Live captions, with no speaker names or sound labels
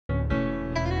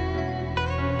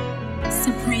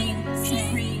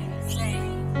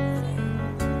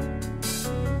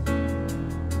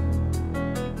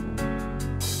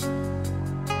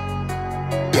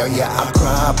Yeah, I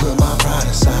cry, put my pride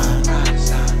aside.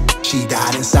 She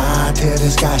died inside, till the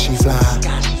sky she fly.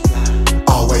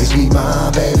 Always be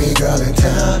my baby girl in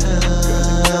time.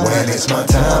 When it's my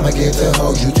time, I get to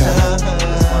hold you tight.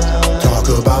 Talk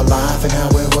about life and how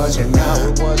it wasn't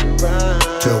right.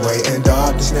 To wait in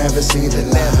darkness, never see the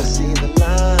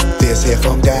light. This here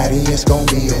from daddy, it's gon'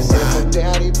 be alright.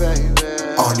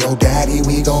 On your daddy,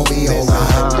 we gon' be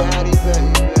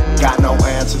alright. Got no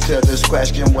answer to this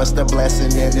question. What's the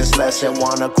blessing in this lesson?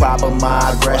 Wanna cry, but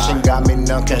my aggression got me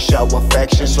numb, can't show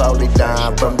affection. Slowly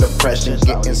dying from depression,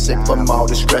 getting sick from all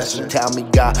discretion. Tell me,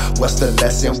 God, what's the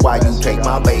lesson? Why you take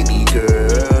my baby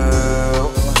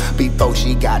girl before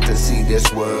she got to see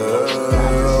this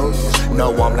world?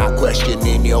 No, I'm not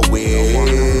questioning your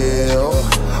will,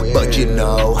 but you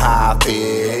know how I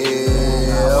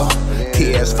feel.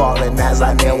 Tears falling as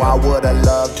I knew I would've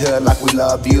loved her like we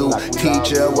love you. Teach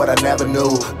her what I never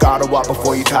knew. Gotta walk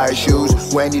before you tie your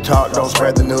shoes. When you talk, don't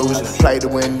spread the news. Play to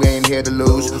win, we ain't here to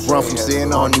lose. Run from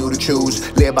sin, on you to choose.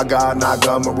 Live by God, not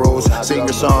government rules. Sing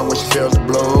a song when she feels the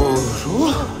blues.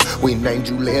 We named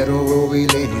you Little Ruby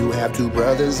Lynn. You have two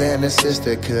brothers and a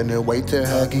sister. Couldn't wait to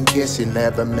hug and kiss you.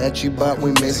 Never met you, but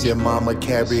we miss you. Mama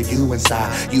carried you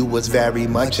inside. You was very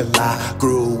much alive.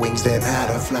 Grew wings, then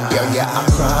had to fly. Yeah, I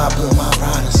cry, put my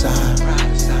pride aside.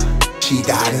 She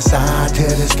died inside, till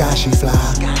the sky she fly.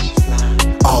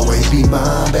 Always be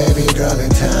my baby girl in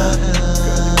time.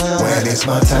 When it's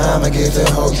my time, I get to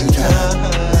hold you tight.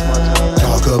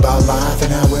 Talk about life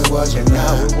and how it wasn't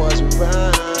right.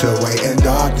 To wait in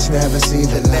darkness, never see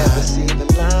the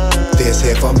light. This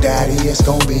here from daddy, it's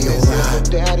gon' be alright.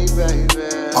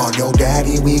 On your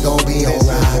daddy, we gon' be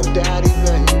alright.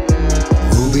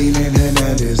 Ruby Lynn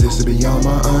Hernandez, this is beyond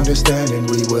my understanding.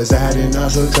 We was adding,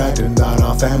 not subtracting, thought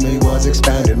our family was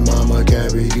expanding. Mama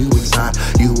carried you inside,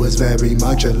 you was very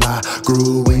much alive.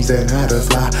 Grew wings and had to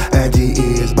fly, Auntie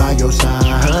is by your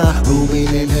side. Ruby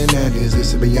Lynn Hernandez,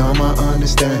 this is beyond my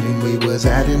understanding. We was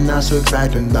adding, not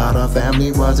subtracting, thought our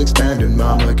family was expanding.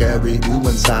 Mama carried you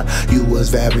inside, you was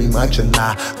very much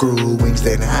alive. Grew wings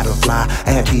then had to fly,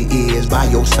 Auntie is by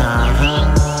your side.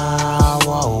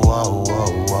 Whoa, whoa,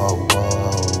 whoa, whoa, whoa.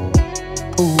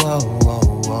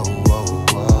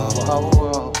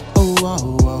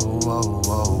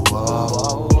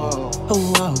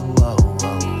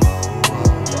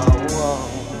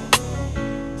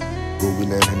 Ruby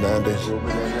Lynn Hernandez,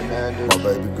 my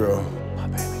baby girl.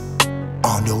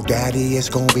 On your daddy, it's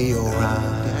gon' be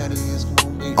alright.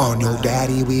 On your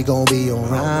daddy, we gon' be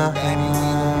alright.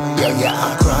 Yeah,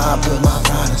 I cry, put my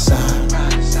pride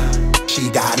aside. She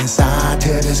died inside,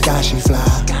 till the sky she fly.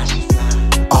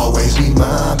 Always be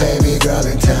my baby girl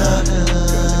in time.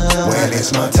 When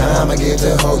it's my time, I get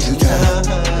to hold you tight.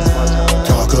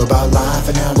 Talk about life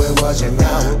and how it wasn't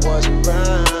right.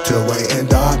 To wait in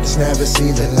darkness, never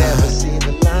see the light.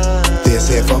 This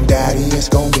here from daddy, it's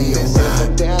gon' be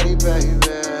alright.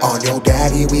 On your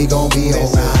daddy, we gon' be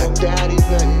alright.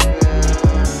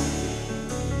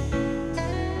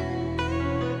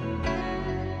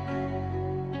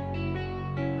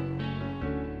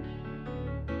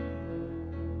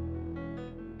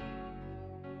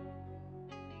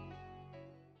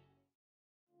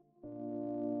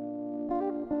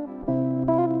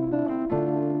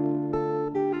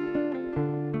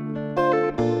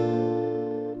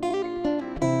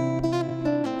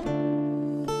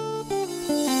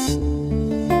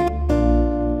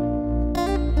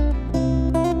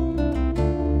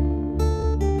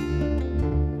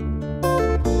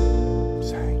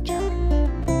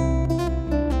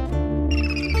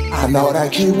 I know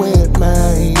that you with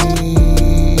me.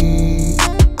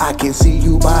 I can see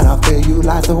you, but I feel you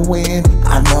like the wind.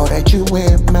 I know that you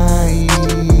with me.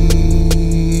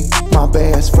 My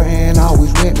best friend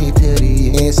always with me till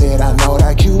the end. Said I know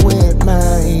that you with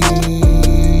me.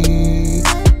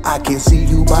 I can see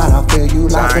you, but I feel you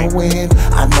like the wind.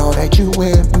 I know that you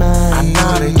with me. I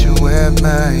know that you with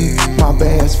me. My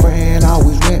best friend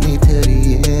always with me till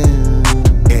the end.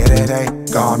 It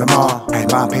ain't gone tomorrow,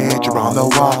 ain't my picture on the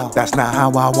wall. That's not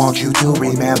how I want you to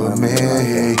remember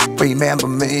me. Remember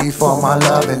me for my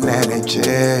love and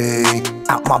energy.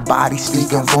 Out my body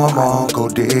speaking for my Uncle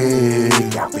D.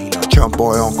 Chump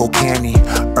Boy, Uncle Kenny,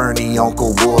 Ernie,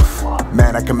 Uncle Wolf.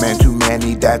 Man, I commend too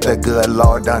many that the good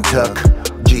Lord done took.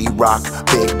 G-Rock,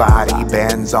 big body,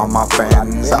 Benz on my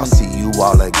friends. I'll see you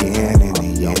all again in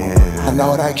the end. I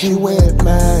know that you with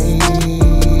me.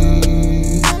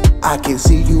 I can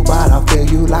see you, but I feel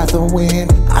you like the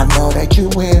wind. I know that you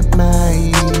with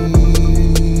me.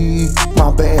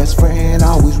 My best friend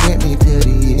always with me till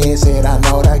the end. Said I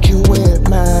know that you with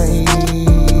me.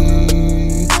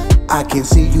 I can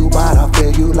see you, but I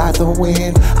feel you you like the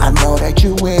wind. I know that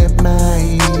you with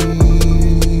me.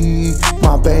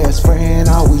 My best friend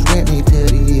always with me to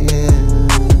the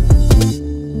end.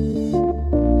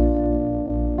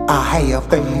 I have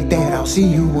faith that I'll see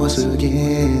you once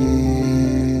again.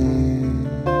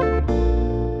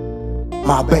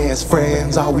 My best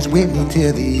friend's always with me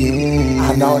till the end.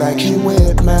 I know that you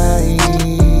with me.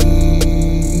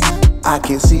 I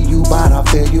can see you, but I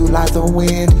feel you like the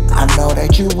wind. I know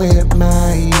that you with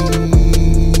me.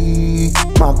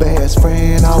 My best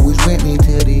friend always with me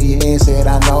till the end. Said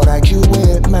I know that you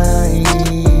with me.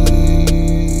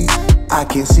 I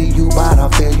can see you, but I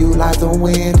feel you like the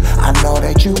wind. I know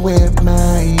that you with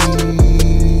me.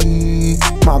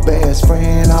 My best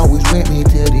friend always with me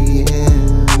till the end.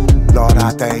 Lord,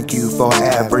 I thank you for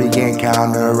every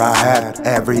encounter I had,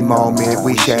 every moment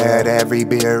we shared, every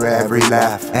beer, every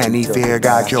laugh. Any fear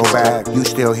got your back, you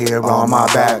still here on my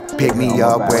back. Pick me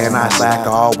up when I slack,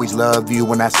 I always love you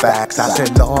when that's facts. I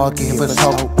said, Lord, give us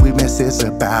hope, we miss is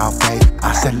about faith.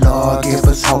 I said, Lord, give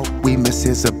us hope, we miss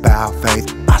is about faith.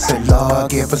 I said,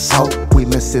 Lord, give us hope, we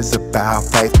miss is about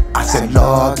faith. I said,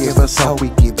 Lord, give us hope, we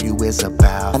give you is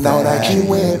about faith. I know that you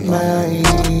with me.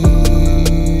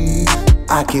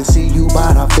 I can see you,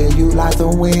 but I feel you like the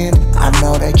wind. I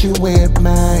know that you with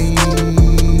me.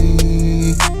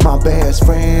 My best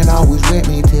friend always with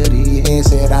me till the end.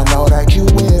 Said I know that you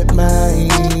with me.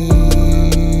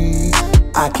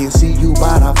 I can see you,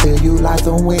 but I feel you like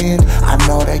the wind. I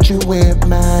know that you with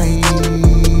me.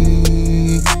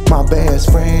 My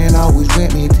best friend always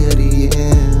with me till the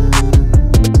end.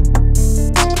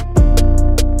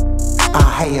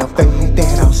 I have faith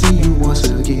that I'll see you once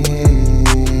again.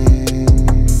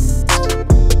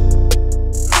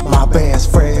 My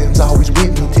best friend's always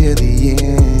with me till the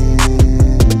end.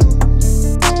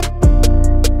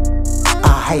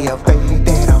 I have faith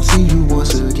that I'll see you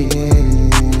once again.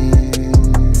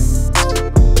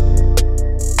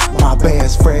 My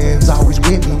best friend's always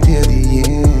with me till the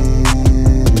end.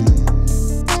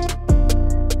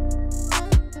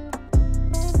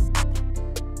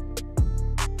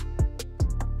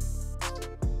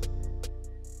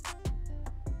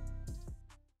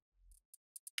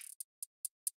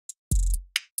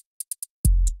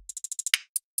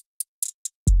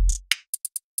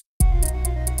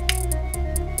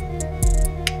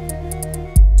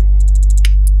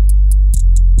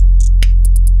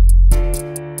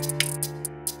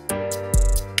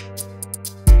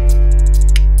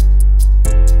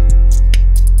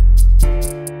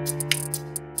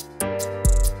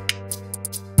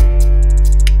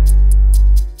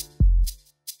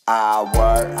 I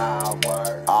work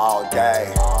all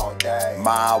day.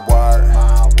 My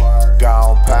work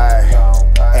gon' pay,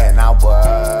 and I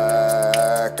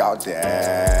work all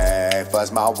day.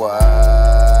 First my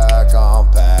work gon'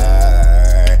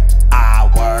 pay. I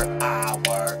work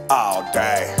all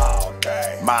day.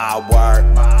 My work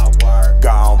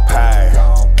gon' pay,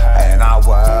 and I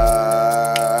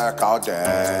work all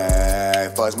day.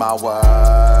 First my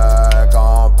work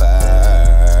gon' pay.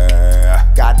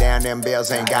 Goddamn, them bills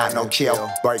ain't got no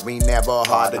chill. Break me never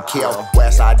hard to kill.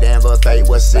 Westside Denver, fate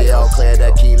was sealed. Clear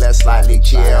the keyless, slightly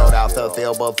chilled. Out the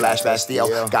field, but flashback still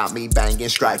got me banging,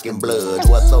 striking bloods.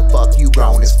 What the fuck you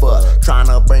grown as fuck?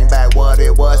 Tryna bring back what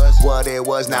it was,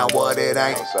 now what it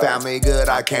ain't. Family good,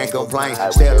 I can't complain.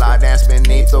 Still I dance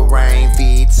beneath the rain.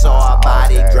 Feet sore,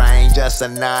 body drained. Just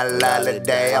another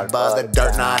day above the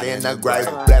dirt, not in the grave.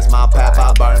 Bless my path,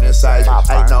 I burn and sage.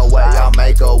 Ain't no way I'll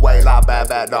make a way. Like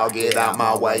bad dog, get out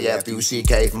my way.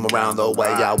 F-U-C-K from around the way.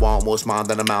 I want more smile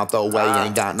than I'm out the way.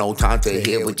 Ain't got no time to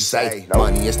hear what you say.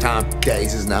 Money is time,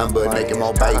 days is numbered. Making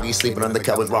more babies, sleeping under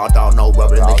covers. Raw dog, no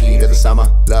rubber in the heat of the summer.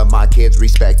 Love my kids,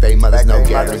 respect they mothers. No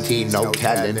guarantee, no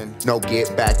talent. No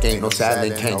get back, ain't no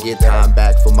salad. Can't get time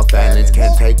back for my feelings.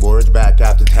 Can't take words back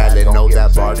after talent. Know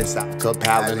that Barden, South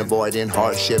Capalin. Avoiding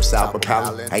hardships, South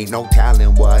propelling. Ain't no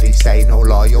talent, what he say. No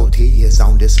loyalty is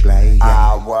on display.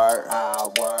 I work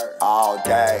all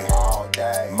day.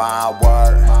 My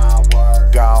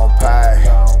work gon' pay,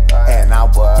 and I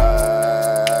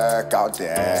work all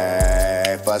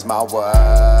day. First my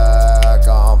work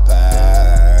gon'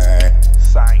 pay.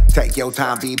 Take your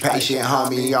time, be patient,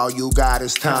 homie. All you got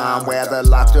is time. Whether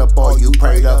locked up or you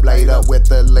prayed up, laid up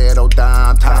with a little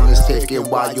dime. Time is ticking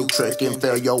while you tricking.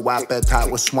 Fill your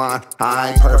appetite with swine.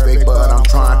 I ain't perfect, but I'm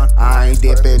trying. I ain't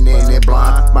dipping in it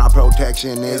blind. My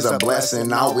protection is a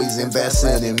blessing. Always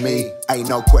investing in me. Ain't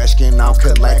no question, I'm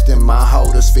collecting my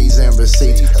holders, fees and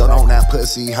receipts. Don't on that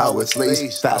pussy hoe, it's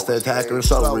least. Fast attacker,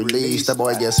 so release. That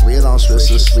boy gets real on Swiss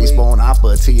streets. Bon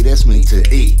appetit, it's me to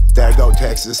eat. There go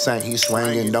Texas Saint, he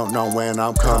swinging. Don't know when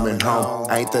I'm coming home.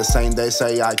 Ain't the same, they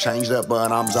say I changed up, but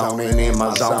I'm zoning in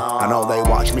my zone. I know they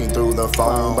watch me through the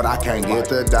phone, but I can't get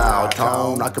the dial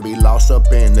tone. I could be lost up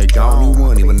in the gone, you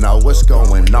wouldn't even know what's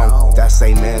going on. That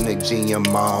same energy I'm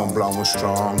on, blowing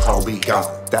strong, ho be gone.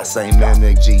 That same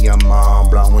energy I'm on,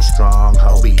 blowing strong,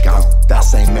 ho be gone. That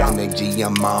same energy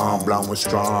I'm on, blowing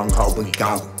strong, ho be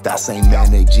gone. That same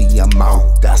energy I'm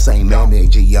on, that same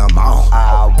energy I'm on.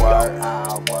 I work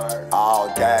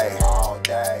all day,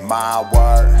 my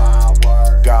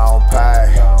work gon'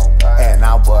 pay, and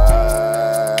I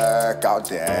work all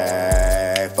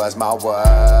day, first my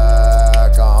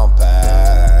work gon'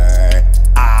 pay.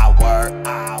 I work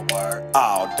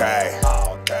all day,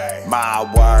 my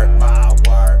work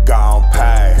gon'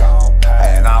 pay,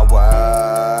 and I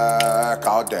work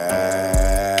all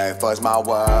day, first my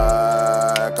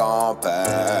work gon'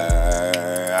 pay.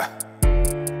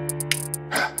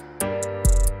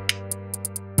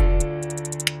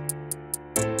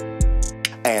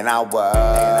 And I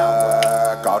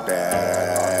work all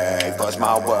day, first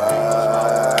my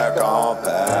work gon' pay.